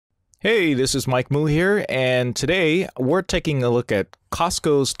Hey, this is Mike Moo here, and today we're taking a look at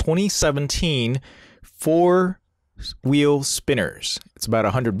Costco's 2017 four-wheel spinners. It's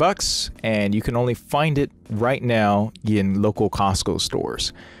about $100, and you can only find it right now in local Costco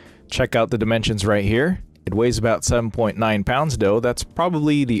stores. Check out the dimensions right here. It weighs about 7.9 pounds, though. That's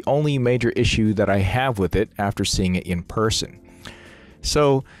probably the only major issue that I have with it after seeing it in person.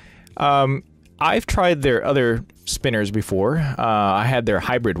 So, I've tried their other spinners before. I had their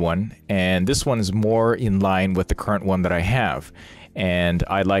hybrid one, and this one is more in line with the current one that I have. And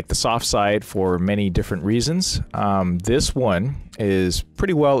I like the soft side for many different reasons. This one is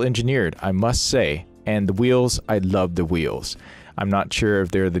pretty well engineered, I must say. And the wheels, I love the wheels. I'm not sure if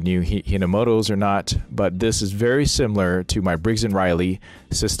they're the new Hinomotos or not, but this is very similar to my Briggs & Riley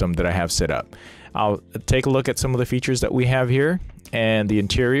system that I have set up. I'll take a look at some of the features that we have here and the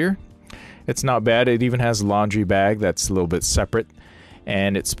interior. It's not bad. It even has a laundry bag that's a little bit separate,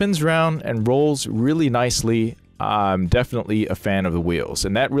 and it spins around and rolls really nicely. I'm definitely a fan of the wheels,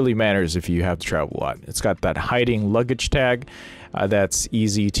 and that really matters if you have to travel a lot. It's got that hiding luggage tag that's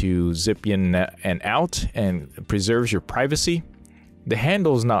easy to zip in and out and preserves your privacy. The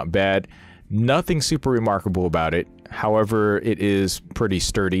handle is not bad. Nothing super remarkable about it. However, it is pretty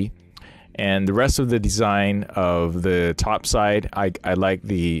sturdy. And the rest of the design of the top side, I like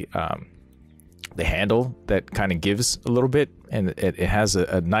the handle that kind of gives a little bit, and it has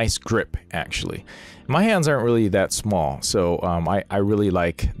a nice grip actually. My hands aren't really that small, so I really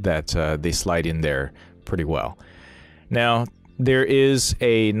like that they slide in there pretty well. Now there is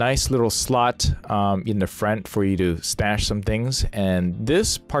a nice little slot in the front for you to stash some things, and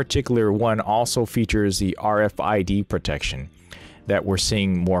this particular one also features the RFID protection that we're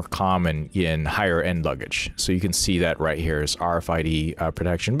seeing more common in higher end luggage. So you can see that right here is RFID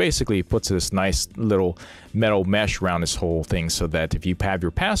protection. Basically it puts this nice little metal mesh around this whole thing so that if you have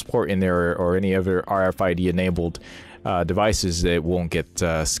your passport in there or any other RFID enabled devices, it won't get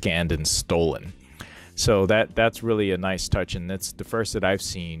scanned and stolen. So that's really a nice touch, and that's the first that I've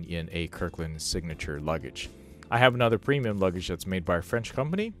seen in a Kirkland signature luggage. I have another premium luggage that's made by a French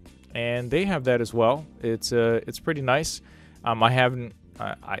company, and they have that as well. It's pretty nice. I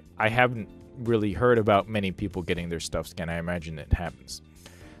haven't really heard about many people getting their stuff scanned. I imagine it happens.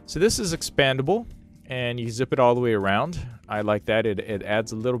 So this is expandable, and you zip it all the way around. I like that. It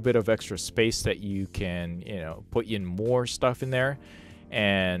adds a little bit of extra space that you can, put in more stuff in there.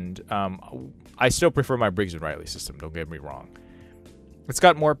 And I still prefer my Briggs & Riley system, don't get me wrong. It's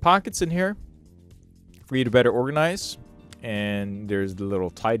got more pockets in here for you to better organize. And there's the little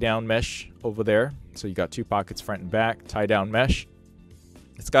tie-down mesh over there. So you got two pockets, front and back, tie-down mesh.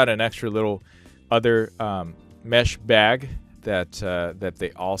 It's got an extra little other mesh bag that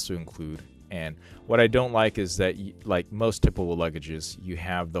they also include. And what I don't like is that, like most typical luggages, you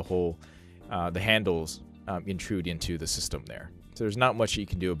have the whole the handles intrude into the system there. So there's not much you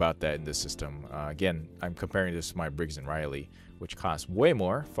can do about that in this system. Again, I'm comparing this to my Briggs & Riley, which costs way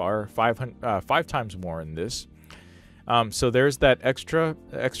more, five times more in this. So there's that extra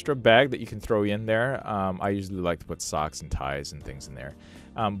bag that you can throw in there. I usually like to put socks and ties and things in there.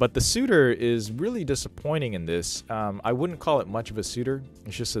 But the suitor is really disappointing in this. I wouldn't call it much of a suitor.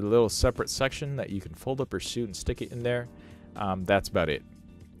 It's just a little separate section that you can fold up your suit and stick it in there. That's about it.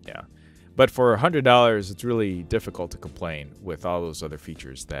 Yeah. But for $100, it's really difficult to complain with all those other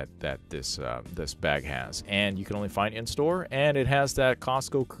features that this bag has. And you can only find it in store, and it has that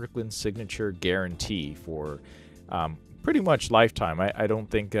Costco Kirkland signature guarantee for pretty much lifetime. I don't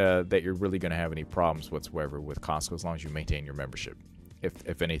think that you're really going to have any problems whatsoever with Costco as long as you maintain your membership,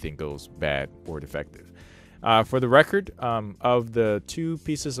 if anything goes bad or defective. For the record, of the two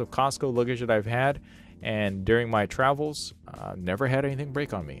pieces of Costco luggage that I've had, and during my travels, never had anything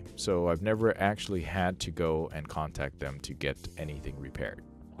break on me. So I've never actually had to go and contact them to get anything repaired.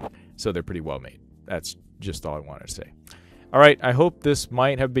 So they're pretty well made. That's just all I wanted to say. All right, I hope this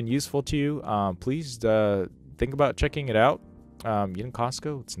might have been useful to you. Please think about checking it out.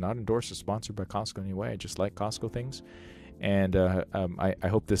 Costco, it's not endorsed or sponsored by Costco in any way. I just like Costco things. And I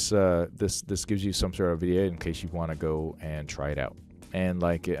hope this gives you some sort of idea in case you want to go and try it out. And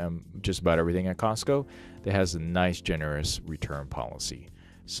like just about everything at Costco, it has a nice, generous return policy.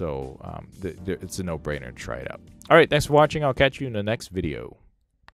 So it's a no-brainer to try it out. All right, thanks for watching. I'll catch you in the next video.